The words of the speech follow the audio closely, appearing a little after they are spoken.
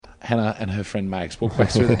Hannah and her friend Max walk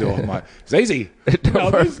back through the door. I'm like, Zizi,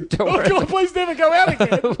 Don't worry. God, please never go out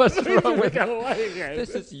again. What's Please wrong never with go away again.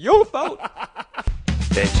 This is your fault.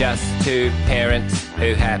 They're just two parents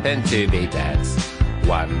who happen to be dads.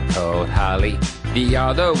 One called Harley, the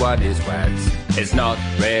other one is Wads. It's not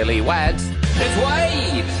really Wads, it's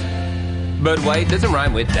Wade. But Wade doesn't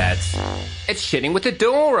rhyme with dads. It's shitting with the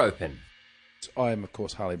door open. I am, of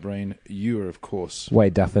course, Harley Breen. You are, of course,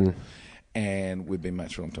 Wade Duffin. and we've been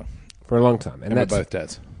mates for a long time. For a long time. And we're both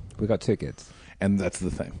dads. We've got two kids. And that's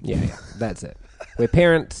the thing. Yeah, that's it. We're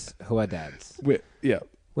parents who are dads. We're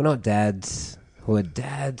not dads who are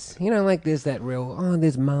dads. You know, like there's that real,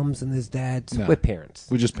 there's mums and there's dads. No. We're parents.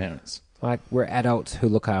 We're just parents. Like, we're adults who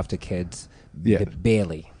look after kids. Yeah.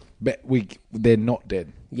 Barely. But they're not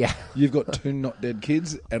dead. Yeah. You've got two not dead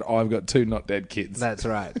kids, and I've got two not dead kids. That's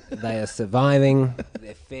right. They are surviving.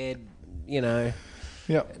 They're fed, you know.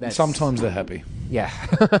 Yeah. Sometimes they're happy. Yeah.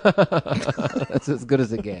 That's as good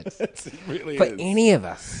as it gets. It really For is. any of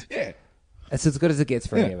us. Yeah. It's as good as it gets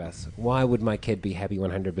for any Yeah. of us. Why would my kid be happy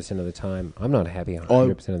 100% of the time? I'm not happy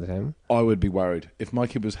 100% of the time. I would be worried if my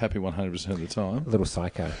kid was happy 100% of the time. A little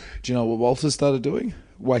psycho. Do you know what Walter started doing?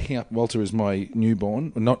 Waking up. Walter is my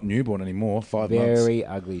newborn. Not newborn anymore. 5 months. Very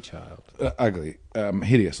ugly child. Ugly.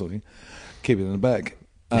 Hideous looking. Keep it in the bag.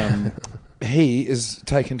 He is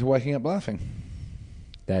taken to waking up laughing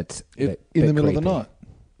That's in bit the middle of creepy. the night.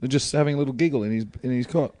 They're just having a little giggle in his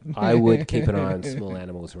cot. I would keep an eye on small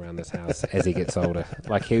animals around this house as he gets older.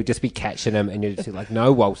 Like, he would just be catching them, and you'd just be like,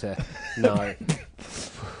 no, Walter, no.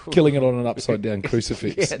 Killing it on an upside down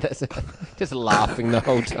crucifix. Yeah, that's it. Just laughing the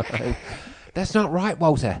whole time. That's not right,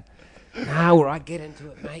 Walter. No, all right, get into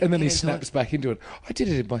it, mate. And then Get he into snaps it. back into it. I did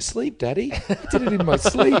it in my sleep, Daddy. I did it in my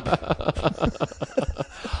sleep.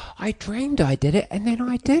 I dreamed I did it, and then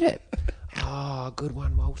I did it. Oh, good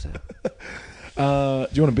one, Walter. Do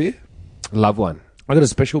you want a beer? Love one. I got a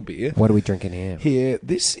special beer. What are we drinking here? Here,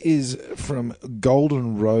 this is from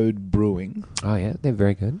Golden Road Brewing. Oh, yeah, they're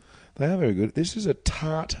very good. They are very good. This is a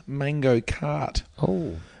tart mango cart.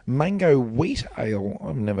 Oh. Mango wheat ale.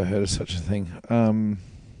 I've never heard of such a thing.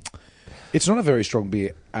 It's not a very strong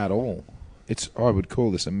beer at all. I would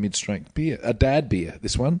call this a mid-strength beer. A dad beer,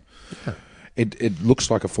 this one. Yeah. It looks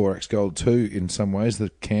like a 4X Gold too in some ways, the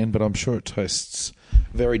can, but I'm sure it tastes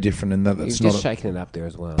very different in that You're it's just not shaking it up there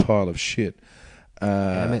as well. a pile of shit.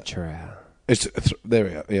 Amateur hour. There we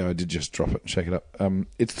are. Yeah, I did just drop it and shake it up.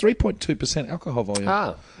 It's 3.2% alcohol volume.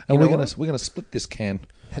 Oh, and you we're know gonna split this can.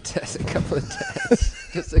 Just a couple of dads.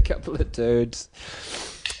 Just a couple of dudes.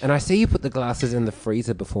 And I see you put the glasses in the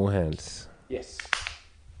freezer beforehand. Yes.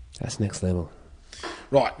 That's next level.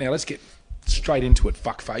 Right, now let's get straight into it,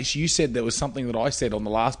 fuckface. You said there was something that I said on the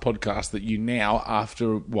last podcast that you now,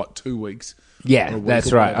 after, 2 weeks? Yeah, or a week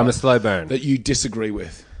that's or right. whatever, I'm a slow burn. That you disagree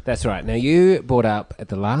with. That's right. Now, you brought up at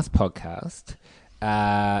the last podcast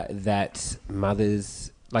that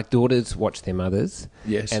mothers, like daughters, watch their mothers.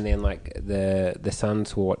 Yes. And then, like, the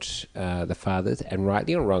sons watch the fathers. And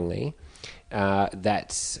rightly or wrongly,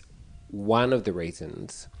 that's one of the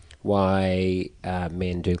reasons why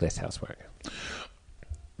men do less housework.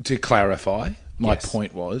 To clarify, my Yes.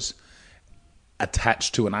 point was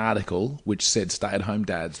attached to an article which said stay-at-home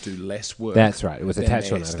dads do less work. That's right. It was than attached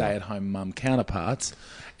to their an article. stay-at-home mum counterparts.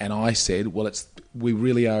 And I said, well, we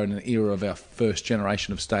really are in an era of our first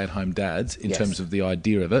generation of stay-at-home dads in Yes. terms of the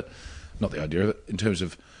idea of it. Not the idea of it, in terms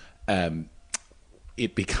of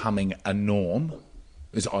it becoming a norm.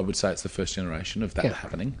 I would say it's the first generation of that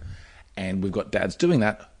happening. And we've got dads doing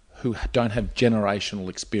that who don't have generational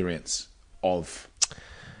experience of...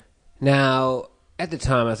 Now, at the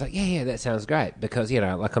time, I was like, yeah, that sounds great because, you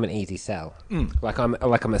know, like I'm an easy sell. Like I'm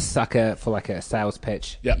a sucker for like a sales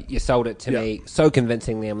pitch. Yep. You sold it to Yep. me so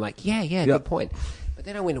convincingly. I'm like, yeah, Yep. good point. But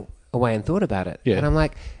then I went away and thought about it. Yeah. And I'm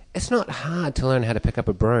like, it's not hard to learn how to pick up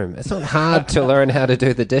a broom. It's not hard to learn how to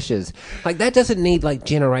do the dishes. Like that doesn't need like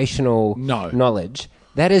generational knowledge.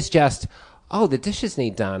 That is just, the dishes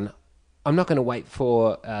need done. I'm not going to wait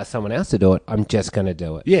for someone else to do it. I'm just going to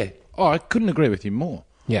do it. Yeah. Oh, I couldn't agree with you more.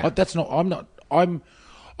 Yeah. I'm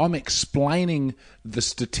explaining the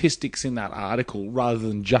statistics in that article rather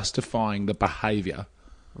than justifying the behaviour.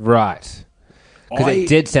 Right. Because it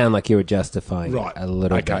did sound like you were justifying Right. a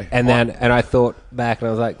little Okay. bit. And then I thought back and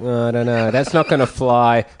I was like, no, I don't know. That's not going to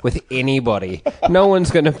fly with anybody. No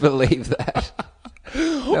one's going to believe that.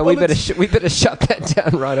 No, we better shut that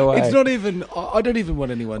down right away. It's not even... I don't even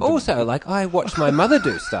want anyone to... Also, like, I watched my mother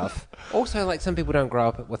do stuff. Also, like, some people don't grow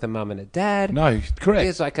up with a mum and a dad. No,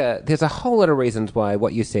 correct. There's a whole lot of reasons why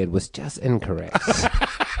what you said was just incorrect.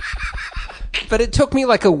 But it took me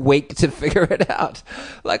like a week to figure it out.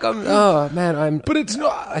 Like, But it's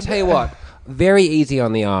not. I tell you what, very easy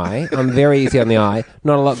on the eye. I'm very easy on the eye.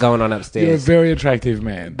 Not a lot going on upstairs. You're a very attractive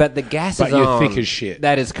man. But the gas But is you're on. thick as shit.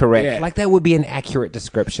 That is correct. Yeah. Like, that would be an accurate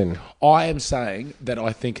description. I am saying that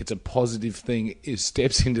I think it's a positive thing. It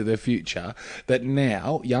steps into the future that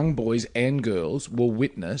now young boys and girls will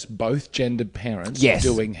witness both gendered parents Yes.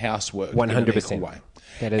 doing housework 100%. in an equal way.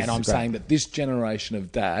 That is And I'm great. saying that this generation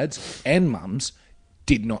of dads and mums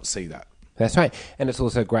did not see that. That's right. And it's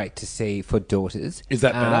also great to see for daughters. Is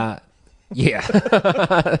that better? Yeah.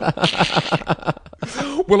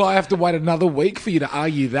 Will I have to wait another week for you to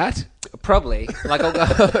argue that? Probably. Like, I'll go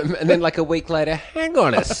home and then like a week later, hang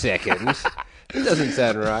on a second. It doesn't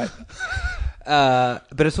sound right.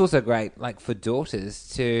 But it's also great, like, for daughters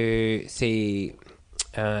to see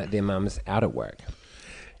their mums out at work.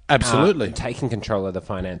 Absolutely. Taking control of the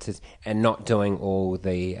finances and not doing all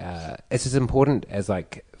the... it's as important as,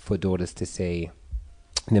 like, for daughters to see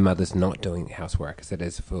their mothers not doing housework as it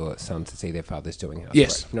is for sons to see their fathers doing housework.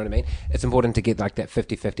 Yes. You know what I mean? It's important to get, like, that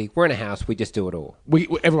 50-50. We're in a house, we just do it all.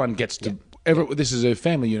 Everyone gets to... This is a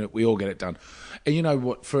family unit. We all get it done. And you know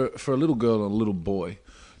what? For a little girl and a little boy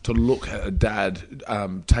to look at a dad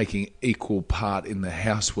taking equal part in the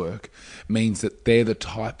housework means that they're the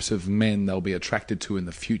types of men they'll be attracted to in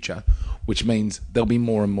the future, which means there'll be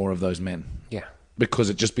more and more of those men. Yeah. Because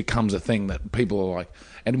it just becomes a thing that people are like...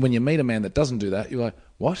 And when you meet a man that doesn't do that, you're like,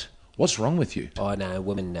 what? What's wrong with you? Oh, no,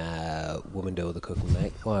 women do all the cooking,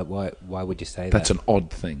 mate. Why would you say that? That's an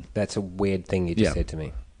odd thing. That's a weird thing you just Yeah. said to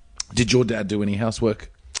me. Did your dad do any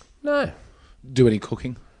housework? No. Do any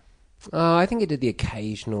cooking? Oh, I think he did the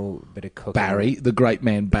occasional bit of cooking. Barry, the great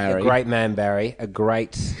man Barry. A great man, Barry. A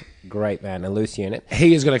great man. A loose unit.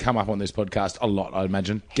 He is going to come up on this podcast a lot, I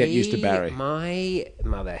imagine. Get used to Barry. My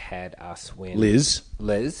mother had us when... Liz.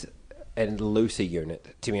 And looser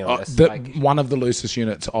unit, to be Oh, honest. one of the loosest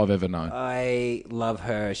units I've ever known. I love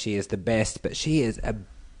her. She is the best, but she is a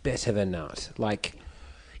bit of a nut. Like...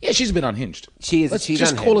 Yeah, she's a bit unhinged. She's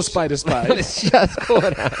just call a spade a spade. Let's just call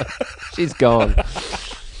it out. She's gone.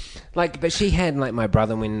 Like, but she had, like, my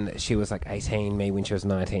brother when she was, like, 18, me when she was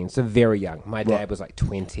 19. So very young. My dad was, like,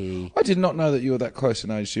 20. I did not know that you were that close in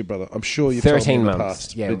age to your brother. I'm sure you've told me 13 in the months.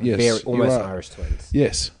 past. Yeah, but yes, very, you almost are. Irish twins.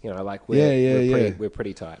 Yes. You know, like, we're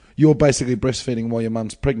pretty tight. You're basically breastfeeding while your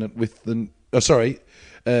mum's pregnant with the... Oh, sorry.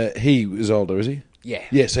 He is older, is he? Yeah.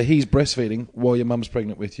 Yeah, so he's breastfeeding while your mum's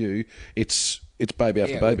pregnant with you. It's baby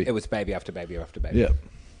after baby. It was baby after baby after baby. Yeah.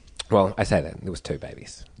 Well, I say that. There was two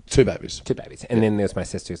babies. Two babies. And then there's my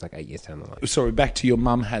sister who's like 8 years down the line. Sorry, back to your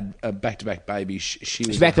mum had a back-to-back baby. She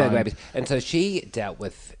was Back to at back home. babies. And so she dealt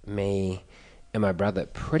with me and my brother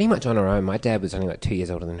pretty much on her own. My dad was only like 2 years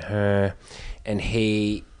older than her. And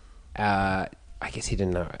he, I guess he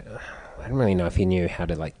didn't know. I don't really know if he knew how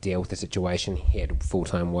to, like, deal with the situation. He had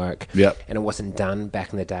full-time work. Yep. And it wasn't done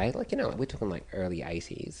back in the day. Like, you know, we're talking like early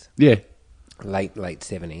 80s. Yeah. Late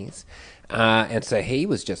 70s. And so he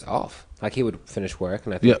was just off. Like, he would finish work,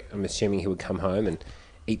 and I think, I'm assuming he would come home and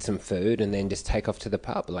eat some food and then just take off to the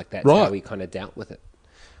pub. Like, that's how he kind of dealt with it.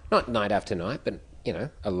 Not night after night, but, you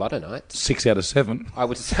know, a lot of nights. 6 out of 7. I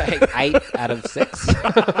would say 8 out of 6.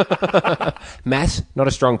 Maths, not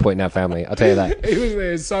a strong point in our family, I'll tell you that. He was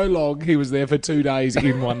there so long, he was there for 2 days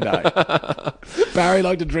in one day. Barry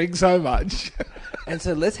liked to drink so much. And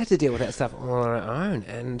so Liz had to deal with that stuff all on her own.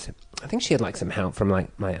 And I think she had, like, some help from,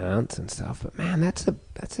 like, my aunts and stuff. But, man, that's a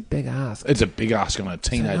big ask. It's a big ask on a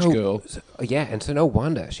teenage girl. Yeah, and so no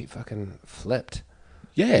wonder she fucking flipped.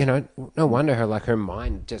 Yeah. You know, no wonder her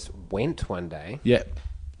mind just went one day. Yeah.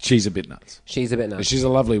 She's a bit nuts. She's a bit nuts. She's a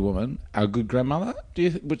lovely woman. A good grandmother? Do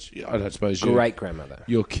you? Which I don't suppose. Great grandmother.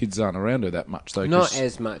 Your kids aren't around her that much, though. Not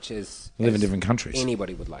as much as live in different countries.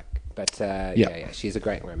 Anybody would like, but yeah, she's a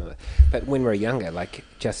great grandmother. But when we're younger, like,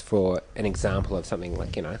 just for an example of something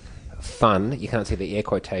like, you know, fun. You can't see the air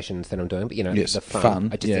quotations that I'm doing, but, you know, yes, the fun.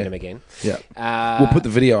 I just did them again. Yeah, we'll put the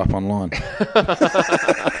video up online.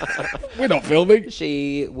 We're not filming.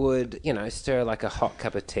 She would, you know, stir like a hot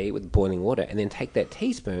cup of tea with boiling water and then take that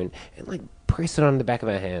teaspoon and, like, press it on the back of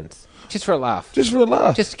her hands. Just for a laugh. Just for a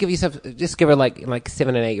laugh. Just give her like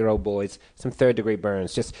 7 and 8 year old boys some 3rd-degree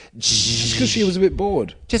burns. Just because she was a bit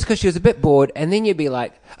bored. Just because she was a bit bored, and then you'd be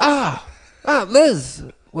like, Liz.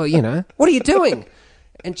 Well, you know, what are you doing?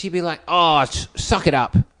 And she'd be like, suck it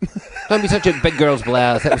up. Don't be such a big girl's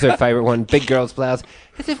blouse. That was her favourite one, big girl's blouse.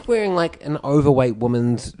 As if wearing, like, an overweight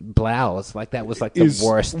woman's blouse. Like, that was, like, the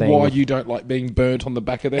worst thing. Why you don't like being burnt on the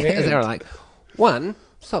back of the head. They were like, one,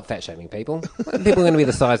 Stop fat shaming people. People are going to be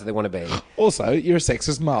the size that they want to be. Also, you're a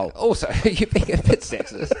sexist mole. Also, you're being a bit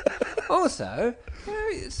sexist. Also,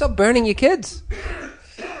 stop burning your kids.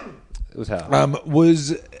 It was hard.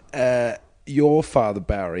 Was your father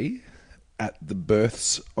Barry at the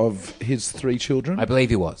births of his 3 children? I believe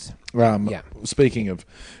he was. Yeah. Speaking of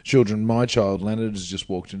children, my child Leonard has just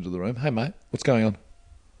walked into the room. Hey, mate, what's going on?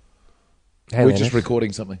 Hey, We're Leonard. just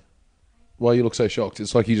recording something. Why you look so shocked?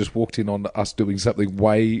 It's like you just walked in on us doing something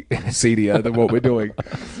way seedier than what we're doing.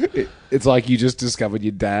 It's like you just discovered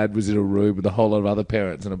your dad was in a room with a whole lot of other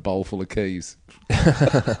parents and a bowl full of keys.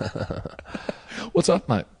 What's up,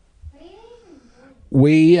 mate?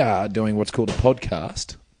 We are doing what's called a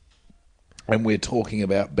podcast, and we're talking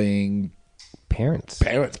about being Parents.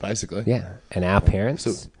 parents, basically. Yeah. And our parents.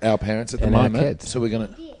 So our parents at the And our moment. kids. So we're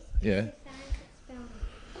gonna, yeah. You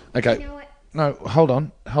Okay. know what? No, hold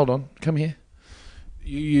on. Come here.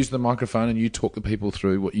 You use the microphone and you talk the people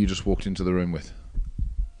through what you just walked into the room with.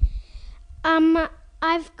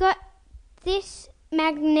 I've got this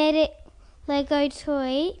magnetic Lego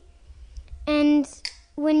toy, and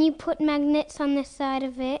when you put magnets on the side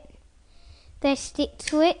of it, they stick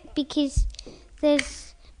to it because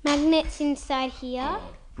there's magnets inside here.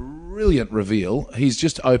 Brilliant reveal. He's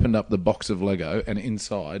just opened up the box of Lego, and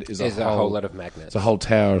inside is There's a whole lot of magnets. It's a whole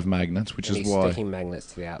tower of magnets, which And is he's why sticking magnets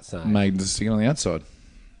to the outside. magnets are sticking on the outside.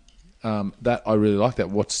 That I really like that.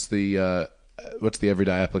 What's the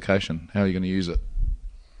everyday application? How are you going to use it?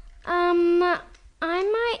 I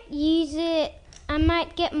might use it. I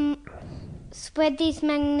might spread these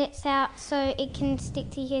magnets out so it can stick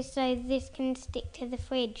to here, so this can stick to the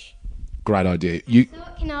fridge. Great idea. So it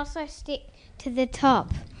can also stick to the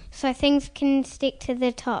top, so things can stick to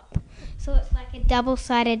the top. So it's like a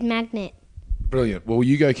double-sided magnet. Brilliant. Well,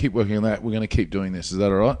 you go keep working on that. We're going to keep doing this. Is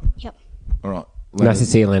that all right? Yep. All right. Nice to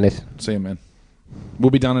see you, Leonard. See you, man.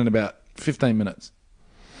 We'll be done in about 15 minutes.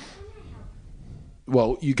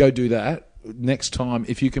 Well, you go do that. Next time,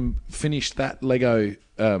 if you can finish that Lego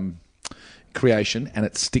creation and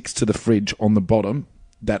it sticks to the fridge on the bottom,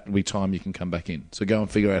 that will be time you can come back in. So go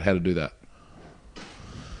and figure out how to do that.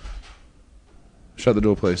 Shut the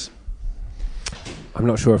door, please. I'm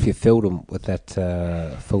not sure if you filled him with that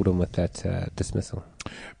dismissal.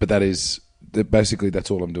 But basically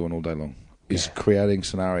that's all I'm doing all day long, is creating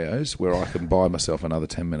scenarios where I can buy myself another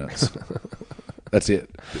 10 minutes. That's it.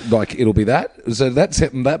 Like, it'll be that. So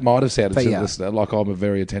that might have sounded to the listener like I'm a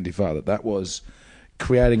very attentive father. That was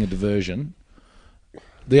creating a diversion.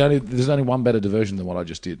 There's only one better diversion than what I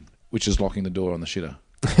just did, which is locking the door on the shitter.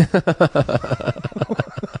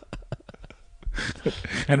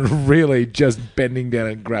 And really just bending down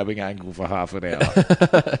and grabbing ankle for half an hour.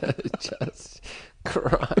 Just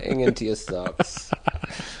crying into your socks.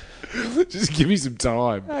 Just give me some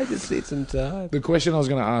time. I just need some time. The question I was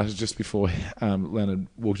going to ask just before Leonard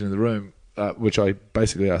walked into the room, which I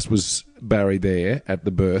basically asked, was Barry there at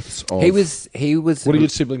the births of... He was. What are your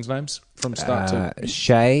siblings' names from start to...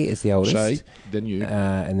 Shay is the oldest. Shay, then you.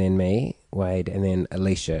 And then me, Wade, and then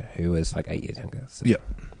Alicia, who was like 8 years younger. So. Yep.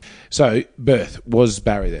 So, birth, was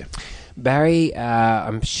Barry there? Barry,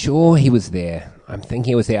 I'm sure he was there. I'm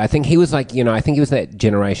thinking he was there. I think he was like, I think he was that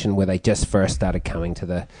generation where they just first started coming to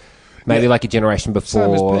the... Maybe like a generation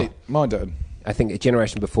before. Same as Pete, my dad. I think a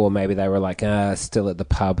generation before, maybe they were like still at the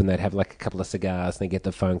pub and they'd have like a couple of cigars and they'd get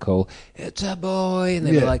the phone call, "It's a boy," and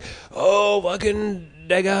they'd be like, "Oh, fucking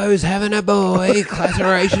Diggo's having a boy,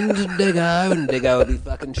 Classerations Diggo," and Diggo would be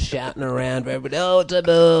fucking shouting around for everybody, "Oh, it's a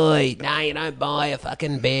boy. No, you don't buy a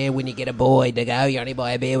fucking beer when you get a boy, Diggo. You only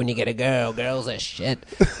buy a beer when you get a girl. Girls are shit."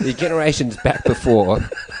 The generations back before,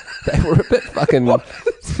 they were a bit fucking...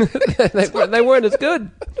 they weren't as good.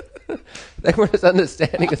 They weren't as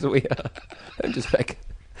understanding as we are. I'm just back.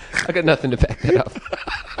 I got nothing to back that up.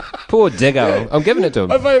 Poor Diggo. I'm giving it to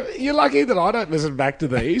him. You're lucky that I don't listen back to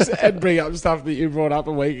these and bring up stuff that you brought up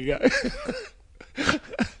a week ago.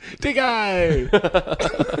 Diggo!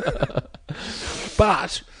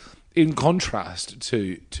 But in contrast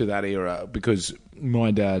to that era, because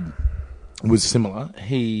my dad was similar,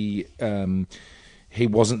 he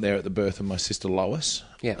wasn't there at the birth of my sister Lois.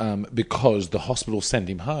 Yeah. Because the hospital sent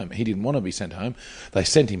him home. He didn't want to be sent home. They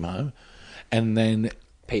sent him home, and then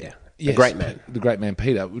Peter, yes, the great man, the great man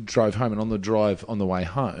Peter, drove home, and on the way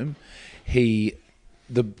home,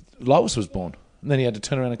 Lois was born, and then he had to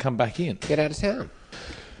turn around and come back in. Get out of town.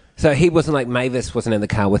 So he wasn't like Mavis wasn't in the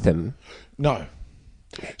car with him. No,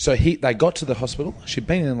 So they got to the hospital. She'd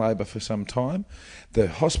been in labour for some time. The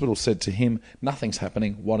hospital said to him, nothing's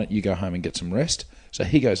happening. Why don't you go home and get some rest? So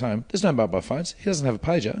he goes home. There's no mobile phones. He doesn't have a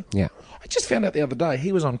pager. Yeah. I just found out the other day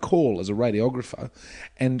he was on call as a radiographer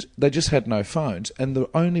and they just had no phones. And the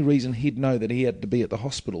only reason he'd know that he had to be at the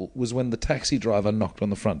hospital was when the taxi driver knocked on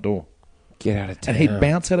the front door. Get out of town. And he'd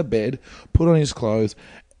bounce out of bed, put on his clothes,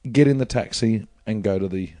 get in the taxi and go to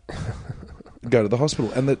the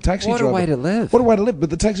hospital. And the taxi driver... What a way to live. What a way to live. But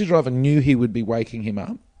the taxi driver knew he would be waking him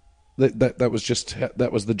up. That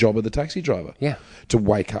was the job of the taxi driver. Yeah. To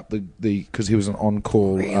wake up because he was an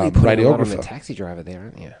on-call Really putting a lot on the radiographer. taxi driver there,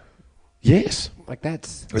 aren't you? Yes. Like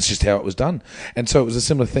that's just how it was done. And so it was a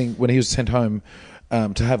similar thing when he was sent home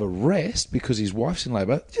to have a rest because his wife's in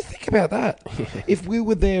labour. Just think about that. If we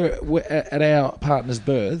were there at our partner's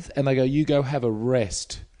birth and they go, you go have a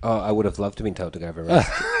rest. Oh, I would have loved to have been told to go for a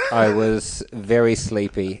rest. I was very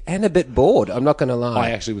sleepy and a bit bored. I'm not going to lie. I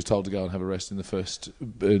actually was told to go and have a rest in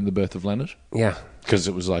the birth of Leonard. Yeah. Because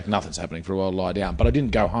it was like, nothing's happening for a while, lie down. But I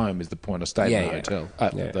didn't go home is the point. I stayed in the hotel.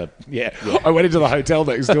 I went into the hotel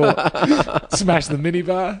next door, smashed the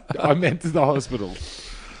minibar. I meant to the hospital.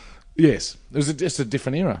 Yes. It was just a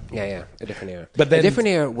different era. Yeah, a different era. But then, a different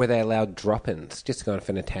era where they allowed drop-ins, just to go off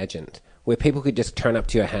on a tangent, where people could just turn up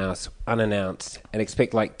to your house unannounced and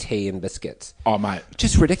expect like tea and biscuits. Oh, mate.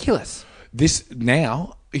 Just ridiculous. This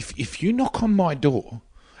now, if you knock on my door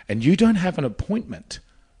and you don't have an appointment,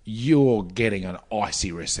 you're getting an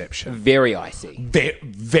icy reception. Very icy.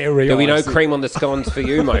 Very There'll be icy. no cream on the scones for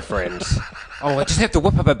you, my friend. Oh, I just have to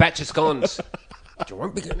whip up a batch of scones. You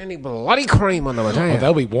won't be getting any bloody cream on them, I tell you. Oh,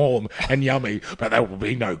 they'll be warm and yummy, but there will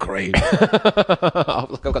be no cream. Oh,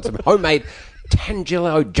 look, I've got some homemade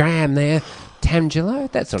Tangelo jam there.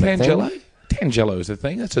 Tangelo? That's not a thing. Tangelo is a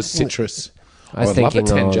thing. That's a citrus. I was love a thinking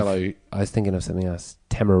Tangelo. I was thinking of something else.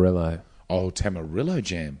 Tamarillo. Oh, Tamarillo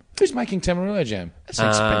jam. Who's making Tamarillo jam? That's an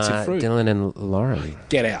expensive fruit. Dylan and Lauren.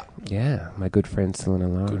 Get out. Yeah, my good friends Dylan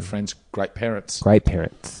and Lauren. Good friends, great parents. Great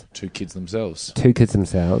parents. 2 kids themselves. 2 kids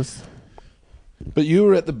themselves. But you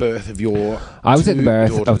were at the birth of your I was at the birth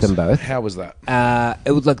daughters. of them both. How was that?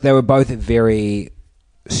 It was like they were both very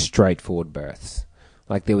straightforward births.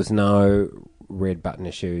 Like there was no red button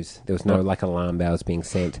issues. There was no like alarm bells being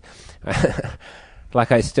sent.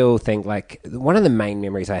 Like I still think like one of the main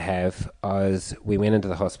memories I have was we went into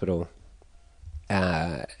the hospital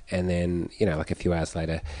and then, like a few hours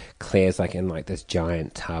later, Claire's like in like this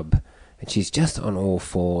giant tub and she's just on all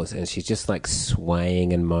fours and she's just like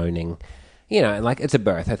swaying and moaning. And like it's a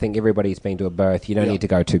birth. I think everybody's been to a birth. You don't need to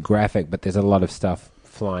go too graphic, but there's a lot of stuff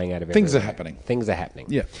flying out of Things everywhere. are happening. Things are happening.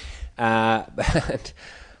 Yeah.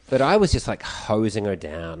 But I was just like hosing her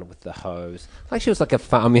down with the hose. Like she was like a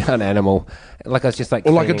farmyard animal. Like I was just like...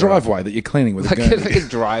 Or like a cleaning her up. driveway that you're cleaning with a Like gurney. a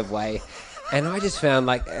driveway. And I just found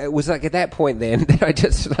like, it was like at that point then that I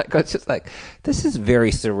was just like, this is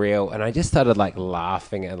very surreal. And I just started like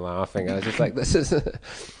laughing and laughing. I was just like, this is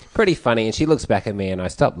pretty funny. And she looks back at me and I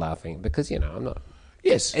stopped laughing because, I'm not...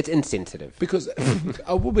 Yes. It's insensitive. Because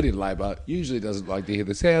a woman in labour usually doesn't like to hear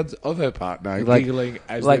the sounds of her partner Like- giggling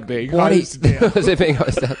as like, they're being what are you- hosed down. as they're being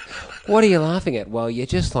hosed down. What are you laughing at? Well, you're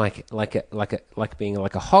just like being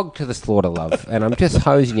like a hog to the slaughter, love. And I'm just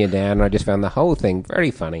hosing you down. And I just found the whole thing very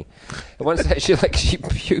funny. And one day she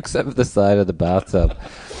pukes over the side of the bathtub,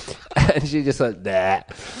 and she just like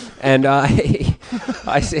that. And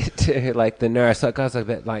I said to like the nurse, like I was a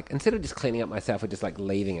bit like instead of just cleaning up myself, or just like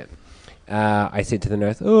leaving it. I said to the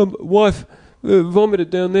nurse, wife,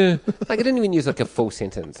 vomited down there. Like, I didn't even use, like, a full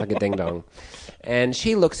sentence, like a ding-dong. And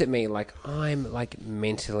she looks at me like I'm, like,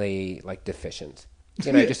 mentally, like, deficient.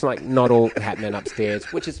 Just, like, not all happening upstairs,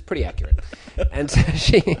 which is pretty accurate. And so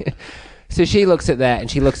she looks at that, and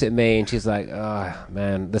she looks at me, and she's like, oh,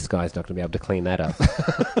 man, this guy's not going to be able to clean that up.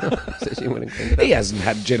 So she went and cleaned it up. He hasn't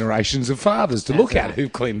had generations of fathers to look at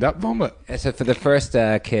who've cleaned up vomit. And so for the first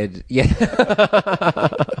kid,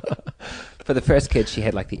 for the first kid, she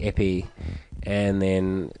had like the epi, and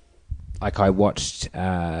then like I watched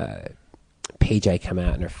PJ come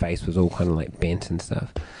out, and her face was all kind of like bent and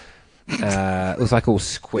stuff. It was like all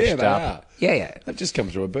squished they up. are. Yeah. That just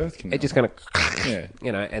comes through a birth canal. It just kind of, Yeah.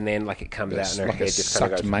 and then like it comes out, It's and her like head a just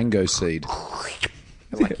kind of sucked goes mango seed.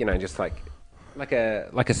 like just like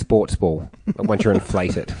a sports ball. Like once you're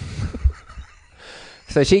inflated.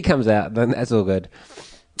 So she comes out, then that's all good,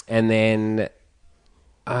 and then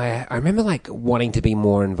I remember like wanting to be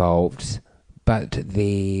more involved, but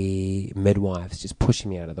the midwives just pushing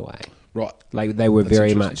me out of the way. Right. Like they were That's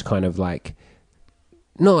very interesting. much kind of like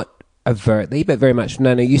not overtly, but very much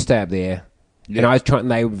no, you stay up there. Yeah. And I was trying.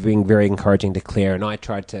 They were being very encouraging to Claire, and I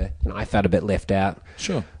tried to. I felt a bit left out.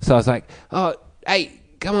 Sure. So I was like, "Oh, hey,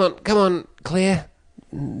 come on, Claire.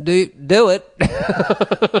 Do it.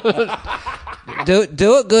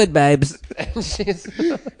 do it good, babes. And she's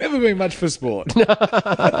Never been much for sport. No,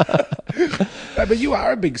 but you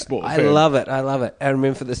are a big sport fan. I love it. I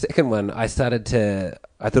remember for the second one, I thought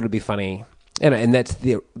it'd be funny. And this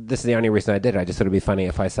is the only reason I did it. I just thought it'd be funny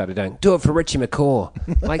if I started doing, do it for Richie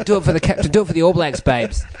McCaw. Like, do it for the captain. Do it for the All Blacks,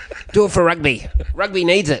 babes. Do it for rugby. Rugby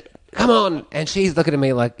needs it. Come on. And she's looking at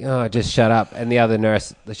me like, oh, just shut up. And the other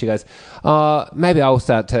nurse, she goes, oh, maybe I'll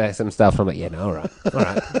start to say some stuff. And I'm like, yeah, no, all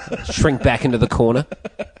right. Shrink back into the corner.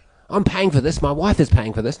 I'm paying for this. My wife is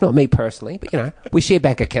paying for this, not me personally. But, we share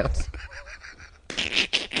bank accounts.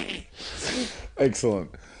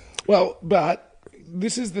 Excellent. Well, but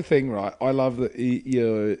this is the thing, right? I love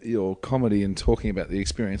your comedy and talking about the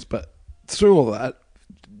experience. But through all that,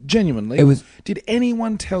 genuinely, did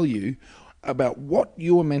anyone tell you about what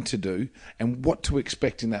you were meant to do and what to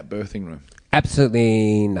expect in that birthing room?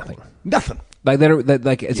 Absolutely nothing. Nothing.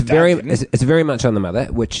 It's very much on the mother,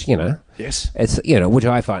 which Yes. It's which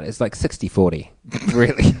I find it's like 60-40,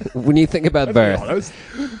 really. When you think about birth,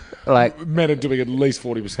 like men are doing at least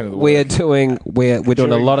 40% of the work. We're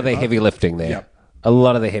doing a lot of the heavy lifting there. Yep. A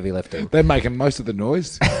lot of the heavy lifting. They're making most of the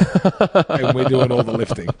noise, and we're doing all the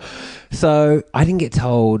lifting. So I didn't get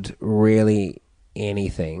told really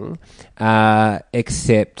anything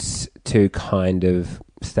except to kind of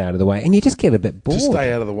stay out of the way, and you just get a bit bored. To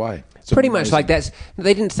stay out of the way. It's pretty amazing. much like that's.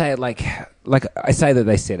 They didn't say it like I say that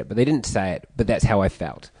they said it, but they didn't say it. But that's how I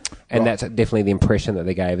felt, and that's definitely the impression that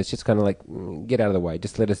they gave. It's just kind of like, get out of the way,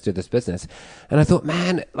 just let us do this business. And I thought,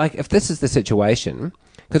 man, like if this is the situation,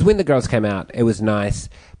 because when the girls came out, it was nice,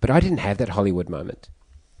 but I didn't have that Hollywood moment.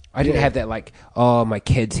 I didn't have that like, oh, my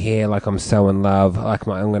kid's here, like I'm so in love, like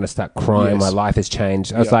I'm going to start crying, my life has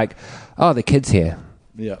changed. I was like, oh, the kid's here.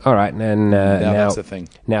 Yeah. All right, and now that's a thing.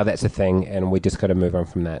 Now that's a thing, and we just got to move on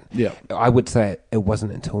from that. Yeah. I would say it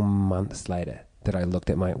wasn't until months later that I looked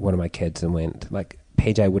at one of my kids and went, like,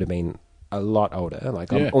 PJ would have been a lot older.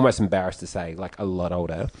 Like, I'm almost embarrassed to say, like, a lot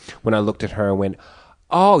older. When I looked at her and went,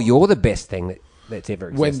 oh, you're the best thing that's ever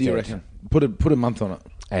existed. When do you reckon? Put a month on it.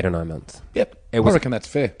 8 or 9 months. Yep. I reckon that's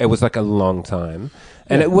fair. It was like a long time.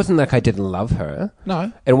 And it wasn't like I didn't love her.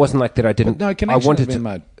 No. It wasn't like that I didn't. But no connection I wanted had been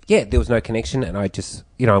made. Yeah, there was no connection, and I just,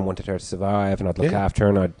 I wanted her to survive, and I'd look after her,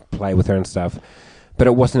 and I'd play with her and stuff. But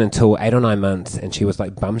it wasn't until 8 or 9 months, and she was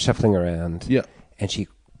like bum shuffling around. Yeah. And she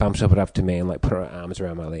bum shuffled up to me and like put her arms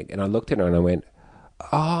around my leg. And I looked at her and I went,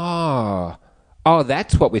 oh,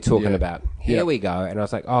 that's what we're talking about. Here we go. And I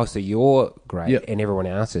was like, oh, so you're great and everyone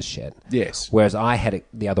else is shit. Yes. Whereas I had it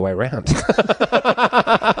the other way around.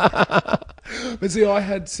 But see, I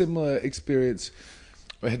had similar experience.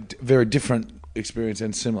 I had very different experience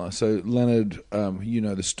and similar. So Leonard,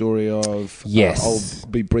 the story of... Yes. I'll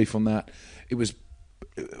be brief on that. It was...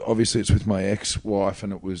 Obviously, it's with my ex-wife,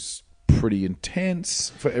 and it was pretty intense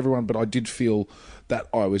for everyone, but I did feel that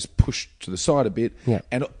I was pushed to the side a bit. Yeah.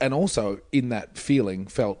 And also, in that feeling,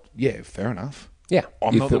 felt, fair enough. Yeah.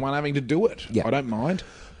 I'm not the one having to do it. Yeah. I don't mind.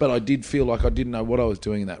 But I did feel like I didn't know what I was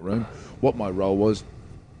doing in that room, what my role was.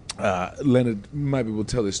 Leonard, maybe we'll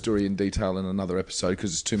tell this story in detail in another episode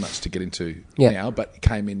because it's too much to get into now, but he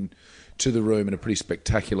came in to the room in a pretty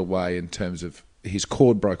spectacular way in terms of his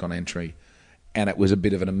cord broke on entry, and it was a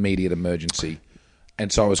bit of an immediate emergency.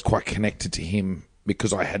 And so I was quite connected to him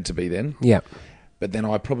because I had to be then. Yeah. But then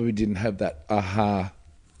I probably didn't have that aha,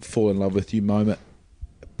 fall in love with you moment,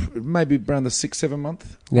 maybe around the 6-7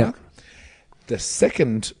 month mark. The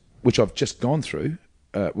second, which I've just gone through,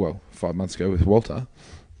 5 months ago with Walter,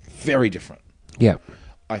 very different. Yeah.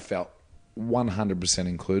 I felt 100%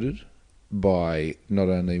 included by not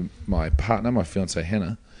only my partner, my fiancée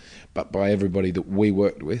Hannah, but by everybody that we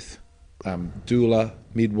worked with. Doula,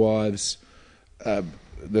 midwives, there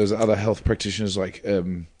was other health practitioners like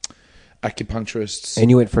acupuncturists.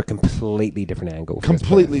 And you went for a completely different angle.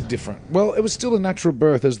 Completely different. Well, it was still a natural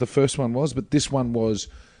birth as the first one was, but this one was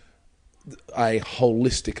a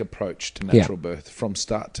holistic approach to natural birth from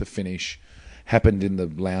start to finish. Happened in the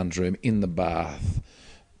lounge room, in the bath.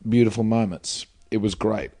 Beautiful moments. It was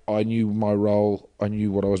great. I knew my role. I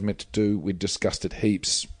knew what I was meant to do. We discussed it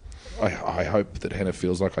heaps. I hope that Hannah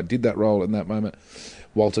feels like I did that role in that moment.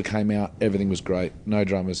 Walter came out. Everything was great. No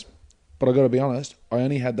dramas. But I got to be honest, I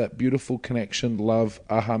only had that beautiful connection, love,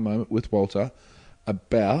 aha moment with Walter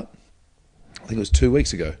about, I think it was 2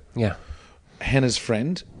 weeks ago. Yeah. Hannah's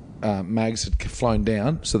friend, Mags, had flown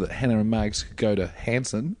down so that Hannah and Mags could go to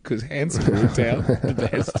Hanson because Hanson were in town. The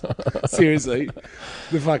best. Seriously.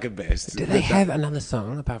 The fucking best. Do they have another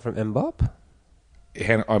song apart from Mbop?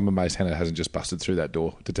 I'm amazed Hannah hasn't just busted through that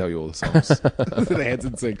door to tell you all the songs that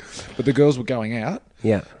Hanson sing. But the girls were going out.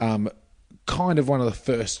 Yeah. Kind of one of the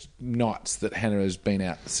first nights that Hannah has been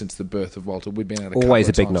out since the birth of Walter. We've been out Always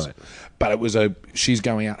a couple big of times. night. But it was she's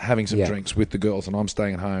going out having some drinks with the girls, and I'm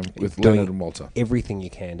staying at home with Doing Leonard and Walter. everything you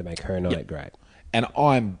can to make her night great. And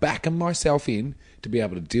I'm backing myself in to be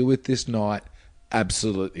able to deal with this night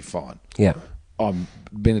absolutely fine. Yeah. I've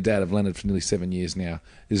been a dad of Leonard for nearly 7 years now.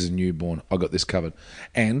 This is a newborn. I got this covered.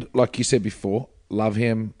 And like you said before, love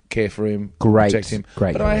him, care for him, protect him.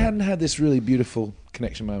 Great. But I hadn't had this really beautiful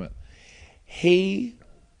connection moment. He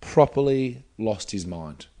properly lost his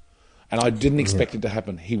mind. And I didn't expect it to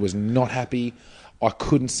happen. He was not happy. I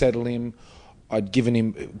couldn't settle him. I'd given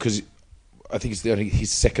him, because I think it's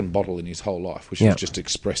his second bottle in his whole life, which is just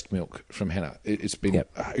expressed milk from Hannah. It's been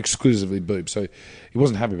exclusively boob. So he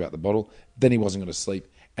wasn't happy about the bottle. Then he wasn't going to sleep.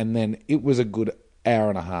 And then it was a good hour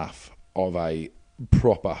and a half of a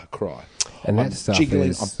proper cry. And that I'm stuff jiggling,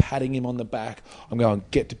 is... I'm patting him on the back. I'm going,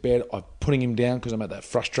 get to bed. I'm putting him down because I'm at that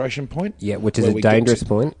frustration point. Yeah, which is a dangerous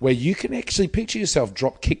point. Where you can actually picture yourself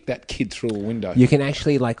drop kick that kid through a window. You can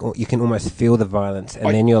actually, you can almost feel the violence. And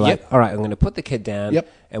then you're like, all right, I'm going to put the kid down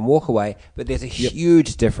and walk away. But there's a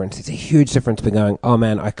huge difference. It's a huge difference between going, oh,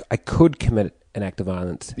 man, I could commit an act of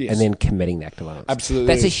violence and then committing the act of violence. Absolutely.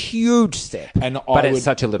 That's a huge step. But it's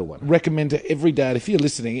such a little one. Recommend to every dad, if you're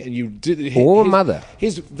listening and you did... Or mother.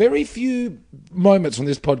 Here's very few moments on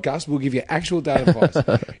this podcast we'll give you actual dad advice.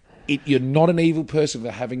 You're not an evil person for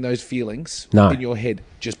having those feelings in your head.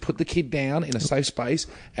 Just put the kid down in a safe space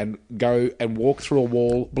and go and walk through a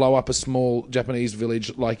wall, blow up a small Japanese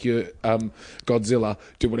village like your Godzilla.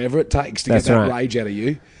 Do whatever it takes to get that rage out of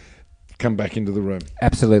you. Come back into the room.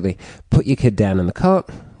 Absolutely. Put your kid down in the cot,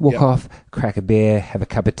 walk off, crack a beer, have a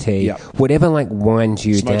cup of tea, whatever winds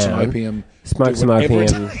you down. Smoke some opium. Smoke some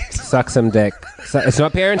opium, suck some dick. It's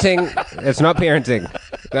not parenting. It's not parenting.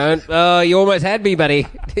 Don't. Oh, you almost had me, buddy.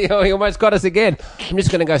 You almost got us again. I'm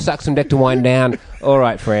just going to go suck some dick to wind down. All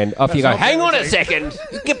right, friend. Off you go. Hang on a second.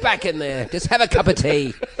 Get back in there. Just have a cup of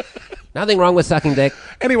tea. Nothing wrong with sucking dick.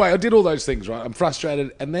 Anyway, I did all those things, right? I'm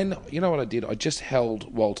frustrated. And then, you know what I did? I just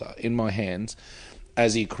held Walter in my hands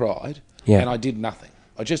as he cried. Yeah. And I did nothing.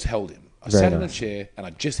 I just held him. I sat in a chair and I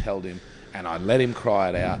just held him and I let him cry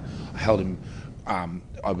it out. I held him,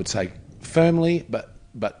 I would say, firmly, but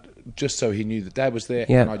just so he knew that Dad was there.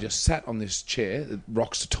 Yeah. And I just sat on this chair. It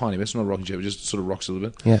rocks a tiny bit. It's not a rocking chair. It just sort of rocks a little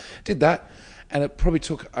bit. Yeah. Did that. And it probably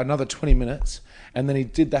took another 20 minutes. And then he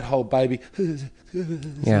did that whole baby.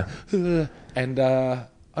 Yeah. And I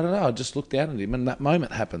don't know. I just looked down at him, and that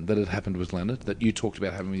moment happened. That it happened with Leonard. That you talked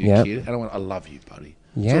about having with your kid. And I went, I love you, buddy.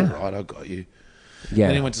 Yeah. It's all right. I got you. Yeah.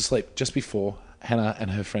 Then he went to sleep just before Hannah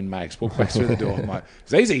and her friend Max walked back through the door. I'm like,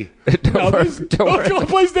 it's easy. Don't worry. God,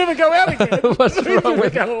 please never go out again. What's wrong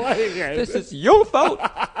with go away again. This is your fault.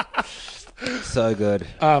 So good.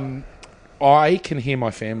 I can hear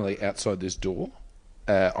my family outside this door.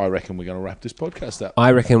 I reckon we're going to wrap this podcast up.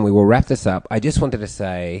 I reckon we will wrap this up. I just wanted to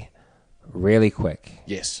say really quick.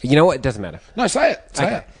 Yes. You know what? It doesn't matter. No, say it.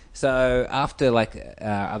 Say it. So after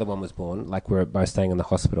our other one was born, we were both staying in the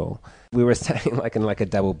hospital. We were staying in a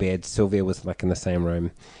double bed. Sylvia was in the same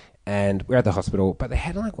room, and we were at the hospital. But they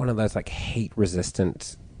had one of those heat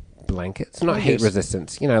resistant blankets. Not heat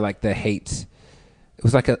resistant. The heat. It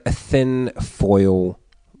was a thin foil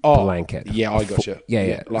blanket. Yeah, I got you.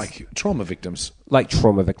 Yeah. Like trauma victims. Like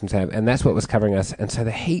trauma victims have. And that's what was covering us. And so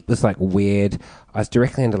the heat was weird. I was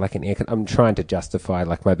directly under an air. I'm trying to justify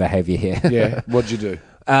my behaviour here. Yeah. What'd you do?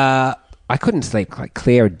 I couldn't sleep.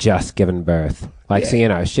 Claire had just given birth.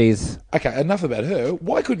 So, she's... Okay, enough about her.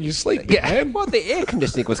 Why couldn't you sleep, man? Well, the air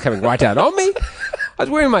conditioning was coming right down on me. I was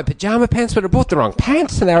wearing my pyjama pants, but I bought the wrong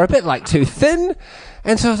pants, and they were a bit, too thin.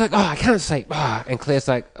 And so I was like, I can't sleep. And Claire's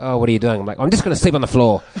like, what are you doing? I'm like, I'm just going to sleep on the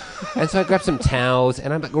floor. And so I grabbed some towels,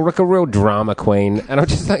 and I'm like a real drama queen. And I'm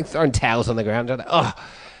just, throwing towels on the ground. And I'm like,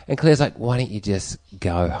 And Claire's like, why don't you just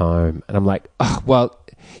go home? And I'm like, well...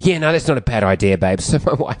 Yeah, no, that's not a bad idea, babe. So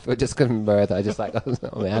my wife was just giving birth. I just I'm out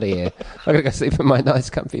of here. I gotta go sleep in my nice,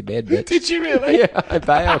 comfy bed. Bitch. Did you really? Yeah, I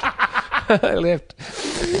bailed. I left.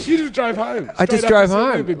 You just drove home. I just drove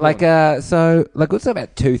home. It was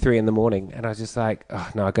about 2-3 in the morning, and I was just like,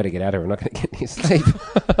 no, I got to get out of here. I'm not going to get any sleep.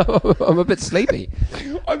 I'm a bit sleepy.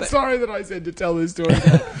 I'm sorry that I said to tell this story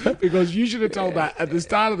now, because you should have told that at the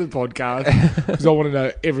start of the podcast, because I want to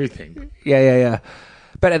know everything. Yeah.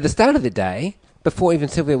 But at the start of the day, before even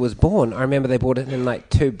Sylvia was born, I remember they brought it in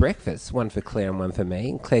 2 breakfasts, one for Claire and one for me.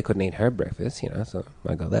 And Claire couldn't eat her breakfast, so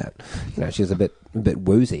I got that. She was a bit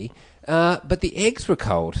woozy. But the eggs were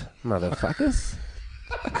cold, motherfuckers.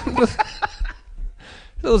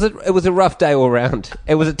 It was a rough day all round.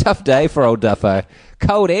 It was a tough day for old Duffo.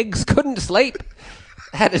 Cold eggs, couldn't sleep.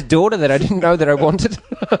 Had a daughter that I didn't know that I wanted.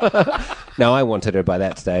 No, I wanted her by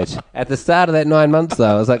that stage. At the start of that 9 months,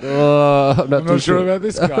 though, I was like, oh, I'm not sure about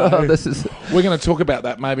this guy. We're going to talk about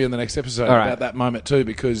that maybe in the next episode, All right. about that moment too,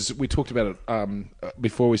 because we talked about it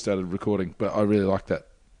before we started recording, but I really like that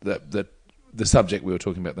the subject we were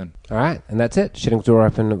talking about then. All right, and that's it. Shitting Door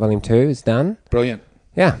Open Volume 2 is done. Brilliant.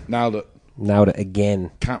 Yeah. Nailed it. Nailed it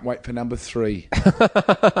again. Can't wait for number 3.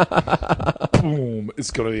 Boom. It's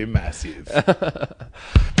going to be massive.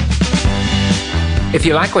 If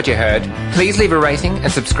you like what you heard, please leave a rating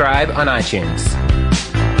and subscribe on iTunes.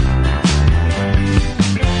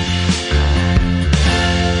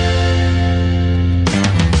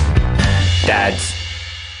 Dads.